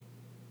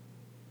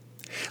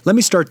Let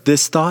me start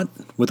this thought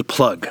with a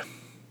plug.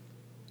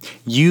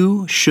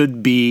 You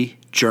should be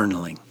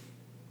journaling.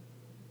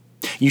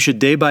 You should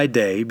day by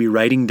day be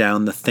writing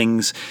down the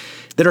things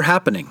that are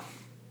happening,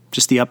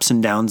 just the ups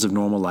and downs of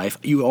normal life.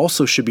 You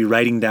also should be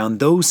writing down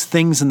those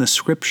things in the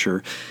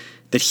Scripture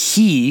that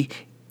He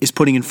is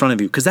putting in front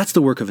of you, because that's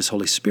the work of His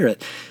Holy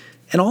Spirit.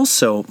 And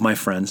also, my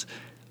friends,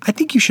 I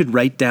think you should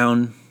write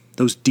down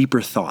those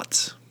deeper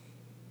thoughts.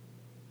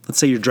 Let's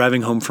say you're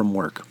driving home from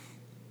work.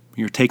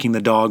 You're taking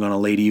the dog on a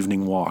late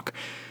evening walk,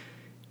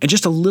 and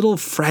just a little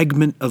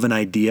fragment of an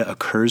idea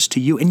occurs to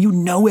you, and you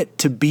know it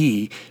to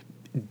be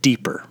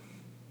deeper,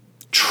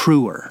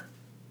 truer,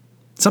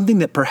 something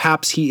that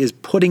perhaps He is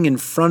putting in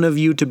front of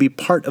you to be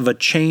part of a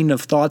chain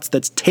of thoughts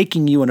that's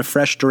taking you in a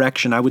fresh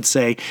direction. I would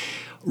say,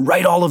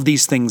 write all of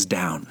these things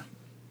down.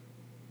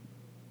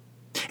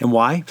 And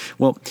why?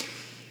 Well,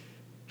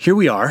 here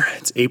we are.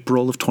 It's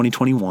April of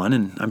 2021,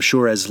 and I'm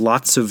sure as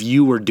lots of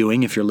you are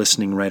doing, if you're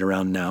listening right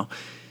around now,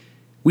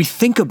 we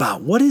think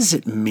about, what does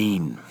it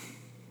mean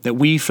that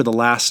we, for the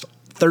last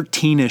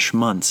 13-ish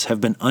months, have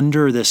been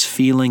under this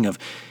feeling of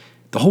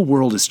the whole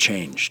world has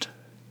changed.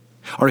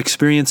 Our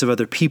experience of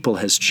other people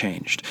has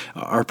changed.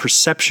 Our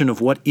perception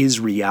of what is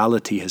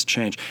reality has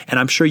changed. And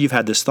I'm sure you've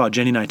had this thought.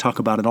 Jenny and I talk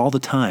about it all the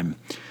time.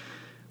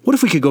 What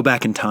if we could go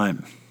back in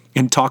time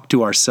and talk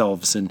to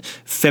ourselves in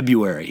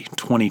February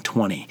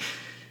 2020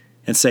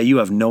 and say, you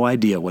have no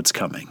idea what's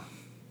coming?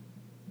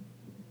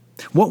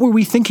 What were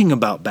we thinking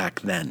about back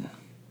then?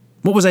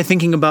 What was I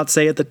thinking about,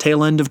 say, at the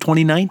tail end of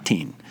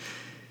 2019?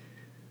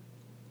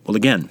 Well,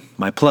 again,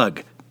 my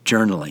plug,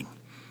 journaling.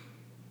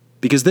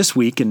 Because this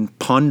week, in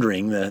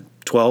pondering the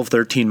 12,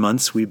 13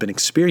 months we've been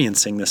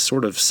experiencing this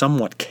sort of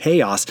somewhat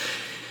chaos,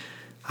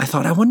 I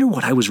thought, I wonder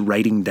what I was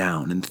writing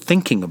down and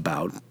thinking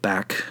about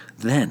back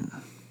then.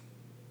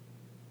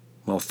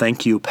 Well,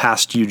 thank you,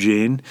 Past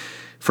Eugene,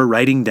 for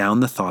writing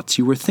down the thoughts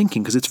you were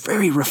thinking, because it's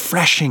very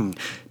refreshing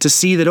to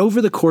see that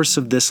over the course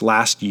of this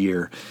last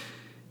year,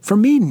 for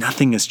me,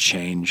 nothing has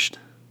changed.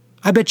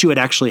 I bet you it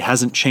actually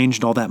hasn't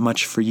changed all that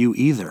much for you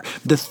either.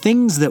 The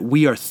things that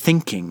we are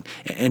thinking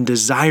and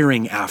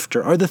desiring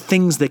after are the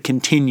things that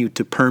continue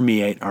to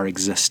permeate our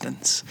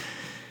existence.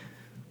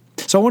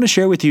 So I want to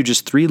share with you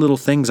just 3 little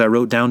things I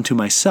wrote down to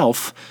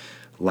myself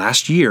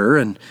last year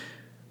and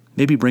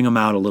maybe bring them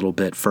out a little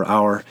bit for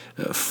our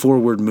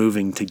forward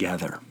moving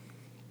together.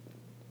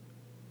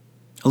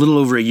 A little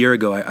over a year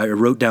ago, I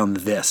wrote down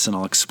this, and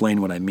I'll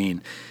explain what I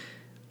mean.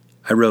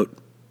 I wrote,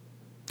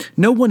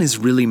 no one is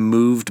really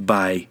moved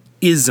by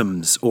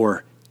isms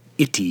or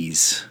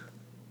itties,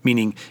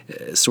 meaning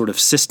sort of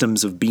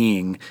systems of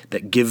being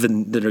that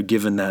are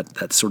given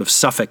that sort of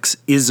suffix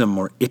ism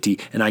or itty,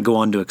 and I go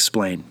on to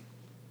explain.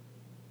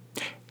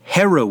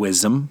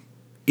 Heroism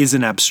is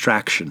an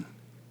abstraction.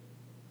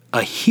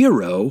 A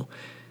hero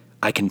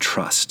I can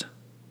trust.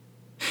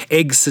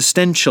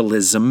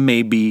 Existentialism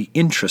may be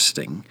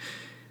interesting.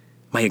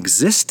 My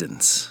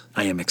existence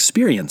I am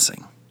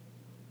experiencing.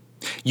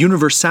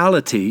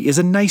 Universality is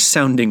a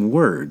nice-sounding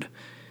word.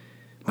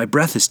 My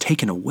breath is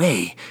taken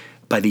away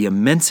by the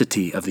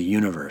immensity of the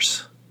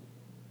universe.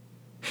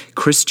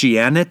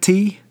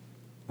 Christianity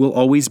will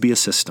always be a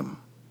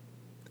system,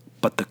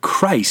 but the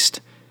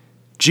Christ,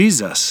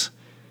 Jesus,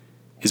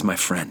 is my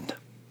friend.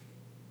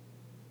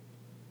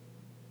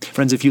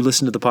 Friends, if you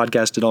listen to the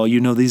podcast at all, you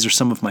know these are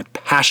some of my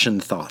passion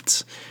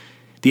thoughts.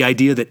 The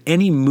idea that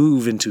any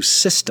move into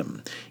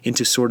system,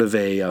 into sort of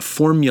a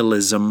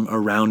formalism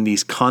around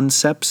these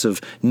concepts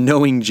of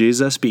knowing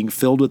Jesus, being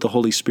filled with the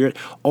Holy Spirit,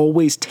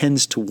 always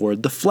tends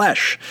toward the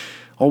flesh,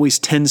 always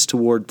tends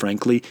toward,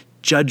 frankly,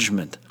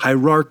 judgment,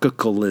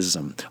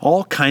 hierarchicalism,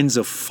 all kinds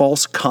of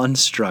false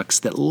constructs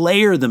that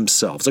layer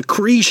themselves,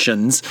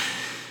 accretions,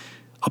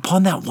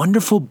 upon that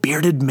wonderful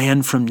bearded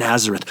man from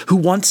Nazareth who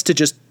wants to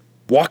just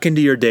walk into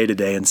your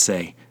day-to-day and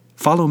say,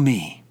 follow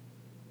me.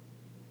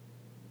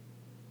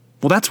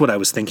 Well, that's what I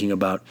was thinking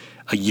about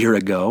a year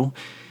ago.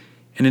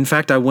 And in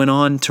fact, I went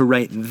on to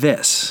write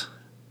this.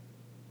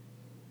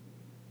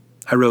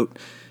 I wrote,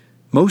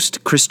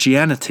 most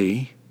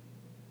Christianity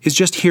is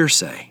just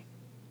hearsay.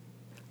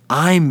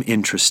 I'm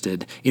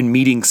interested in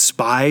meeting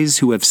spies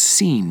who have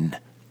seen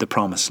the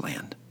Promised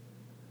Land.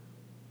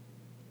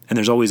 And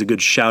there's always a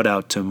good shout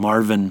out to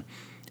Marvin,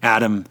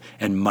 Adam,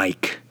 and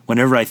Mike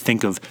whenever I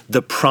think of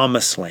the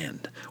Promised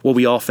Land, what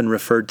we often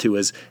refer to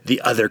as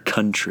the other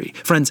country.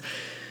 Friends,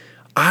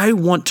 I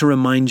want to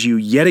remind you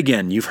yet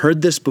again, you've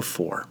heard this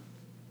before,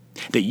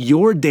 that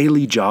your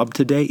daily job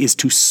today is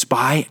to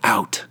spy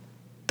out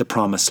the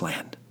Promised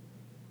Land.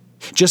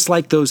 Just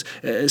like those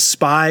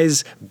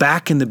spies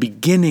back in the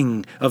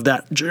beginning of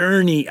that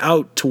journey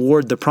out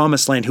toward the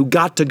Promised Land who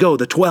got to go,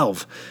 the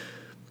 12,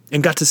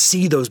 and got to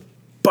see those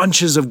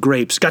bunches of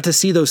grapes, got to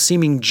see those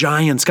seeming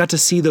giants, got to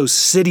see those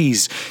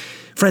cities.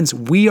 Friends,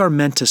 we are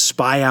meant to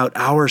spy out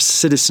our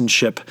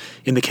citizenship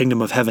in the kingdom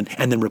of heaven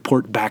and then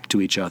report back to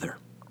each other.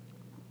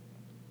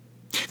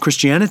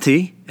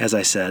 Christianity, as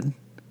I said,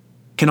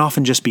 can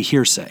often just be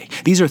hearsay.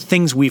 These are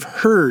things we've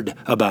heard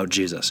about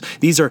Jesus.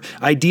 These are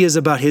ideas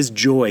about his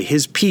joy,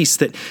 his peace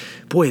that,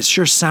 boy, it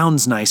sure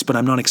sounds nice, but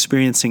I'm not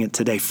experiencing it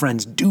today.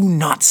 Friends, do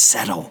not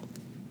settle.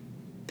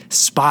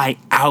 Spy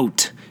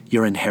out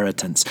your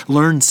inheritance.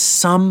 Learn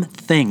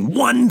something,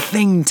 one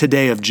thing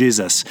today of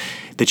Jesus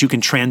that you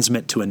can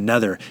transmit to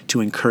another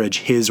to encourage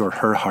his or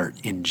her heart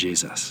in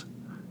Jesus.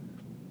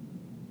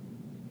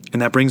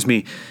 And that brings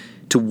me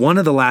to one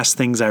of the last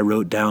things I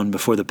wrote down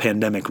before the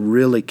pandemic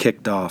really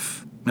kicked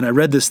off. And I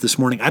read this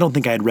morning. I don't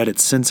think I had read it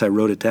since I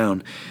wrote it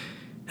down.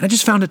 And I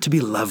just found it to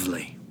be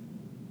lovely.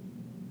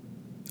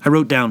 I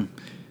wrote down,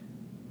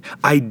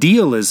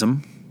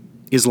 idealism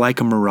is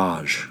like a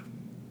mirage.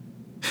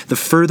 The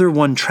further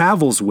one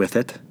travels with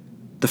it,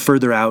 the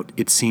further out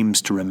it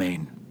seems to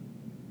remain.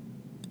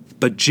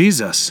 But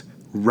Jesus,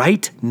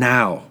 right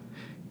now,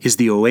 is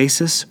the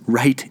oasis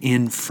right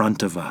in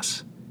front of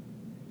us.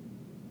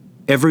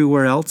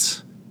 Everywhere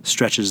else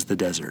stretches the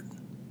desert.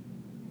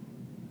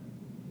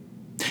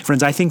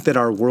 Friends, I think that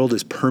our world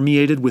is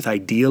permeated with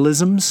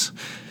idealisms,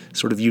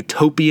 sort of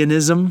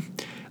utopianism,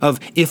 of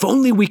if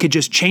only we could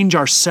just change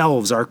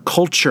ourselves, our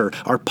culture,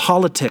 our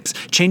politics,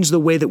 change the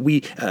way that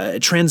we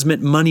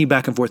transmit money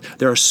back and forth.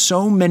 There are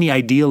so many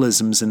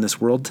idealisms in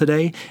this world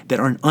today that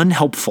are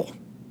unhelpful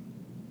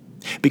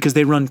because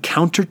they run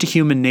counter to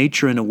human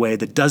nature in a way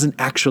that doesn't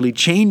actually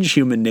change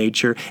human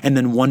nature and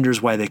then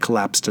wonders why they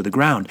collapse to the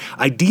ground.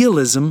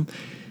 Idealism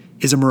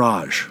is a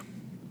mirage.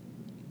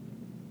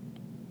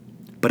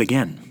 But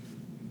again,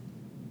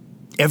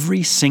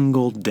 every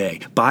single day,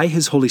 by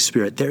his Holy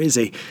Spirit, there is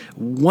a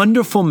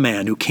wonderful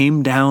man who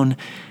came down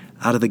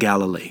out of the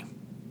Galilee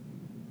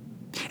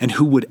and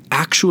who would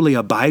actually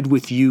abide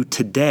with you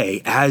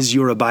today as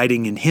you're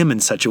abiding in him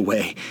in such a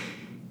way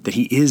that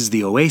he is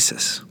the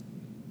oasis.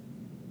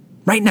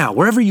 Right now,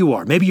 wherever you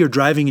are, maybe you're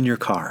driving in your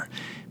car,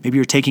 maybe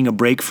you're taking a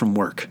break from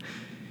work,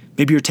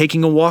 maybe you're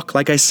taking a walk,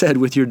 like I said,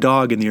 with your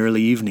dog in the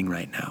early evening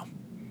right now.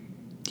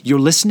 You're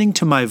listening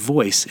to my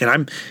voice, and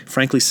I'm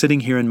frankly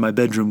sitting here in my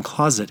bedroom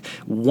closet,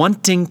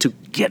 wanting to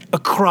get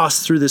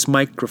across through this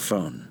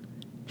microphone,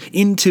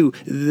 into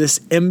this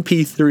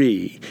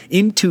MP3,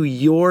 into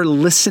your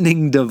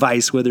listening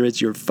device, whether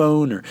it's your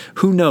phone or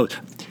who knows.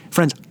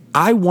 Friends,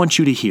 I want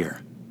you to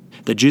hear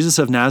that Jesus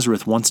of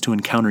Nazareth wants to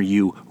encounter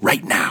you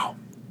right now,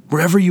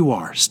 wherever you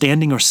are,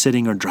 standing or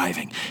sitting or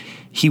driving.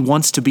 He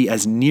wants to be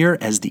as near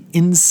as the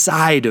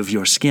inside of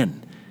your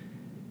skin,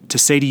 to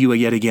say to you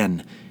yet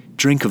again,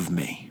 drink of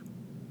me.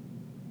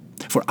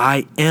 For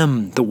I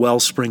am the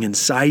wellspring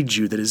inside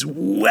you that is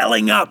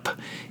welling up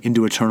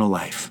into eternal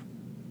life.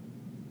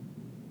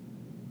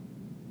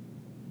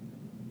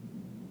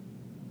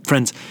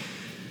 Friends,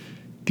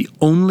 the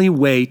only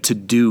way to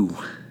do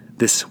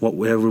this,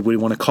 whatever we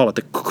want to call it,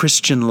 the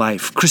Christian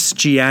life,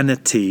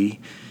 Christianity,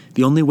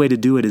 the only way to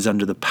do it is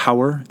under the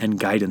power and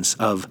guidance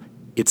of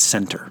its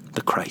center,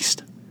 the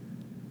Christ.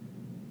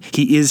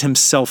 He is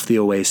himself the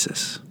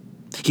oasis.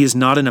 He is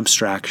not an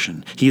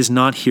abstraction. He is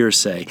not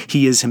hearsay.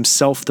 He is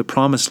himself the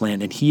promised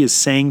land, and he is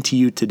saying to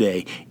you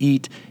today,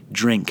 eat,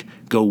 drink,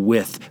 go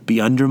with,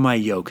 be under my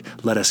yoke,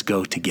 let us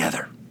go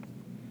together.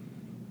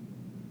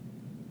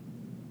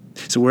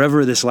 So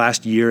wherever this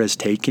last year has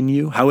taken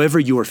you, however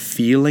you're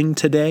feeling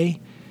today,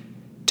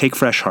 take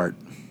fresh heart.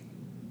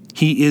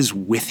 He is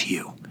with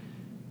you.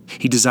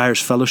 He desires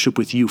fellowship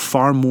with you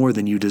far more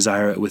than you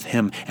desire it with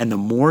him. And the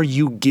more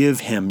you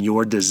give him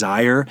your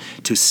desire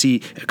to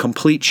see a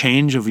complete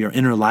change of your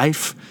inner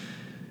life,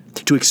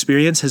 to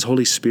experience his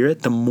Holy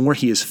Spirit, the more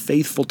he is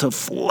faithful to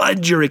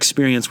flood your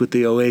experience with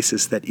the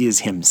oasis that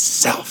is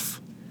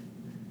himself.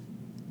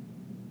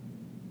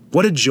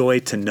 What a joy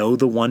to know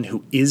the one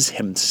who is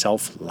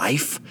himself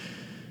life.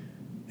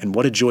 And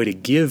what a joy to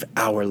give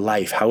our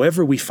life,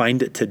 however we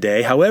find it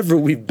today, however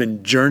we've been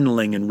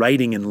journaling and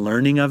writing and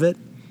learning of it,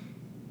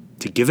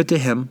 to give it to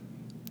him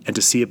and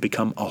to see it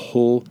become a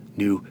whole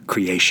new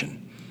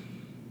creation.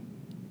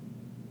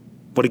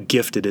 What a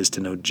gift it is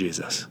to know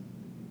Jesus.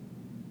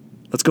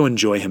 Let's go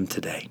enjoy him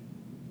today.